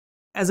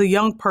as a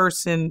young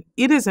person,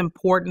 it is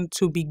important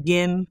to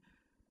begin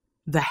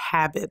the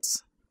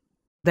habits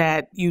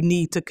that you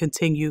need to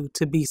continue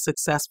to be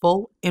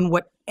successful in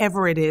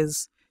whatever it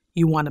is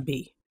you want to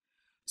be.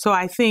 So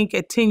I think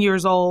at 10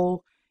 years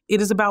old, it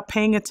is about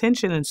paying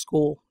attention in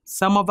school.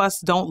 Some of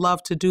us don't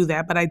love to do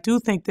that, but I do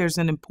think there's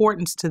an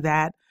importance to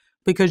that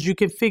because you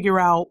can figure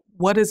out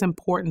what is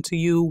important to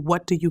you,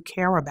 what do you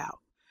care about?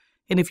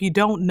 And if you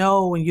don't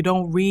know and you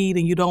don't read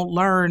and you don't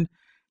learn,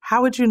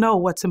 how would you know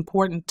what's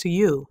important to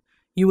you?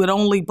 You would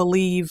only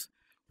believe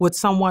what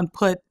someone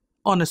put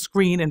on a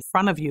screen in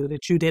front of you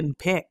that you didn't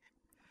pick.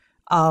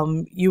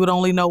 You would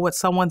only know what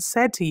someone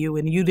said to you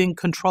and you didn't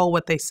control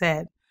what they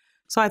said.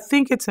 So I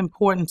think it's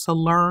important to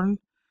learn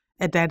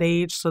at that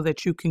age so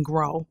that you can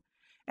grow.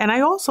 And I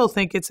also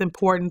think it's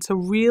important to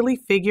really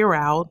figure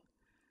out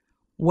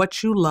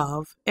what you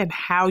love and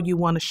how you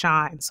want to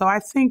shine. So I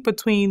think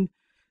between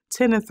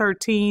 10 and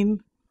 13,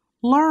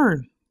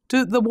 learn.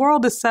 The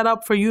world is set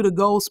up for you to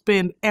go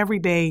spend every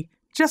day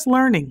just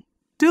learning.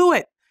 Do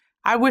it.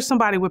 I wish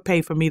somebody would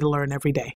pay for me to learn every day.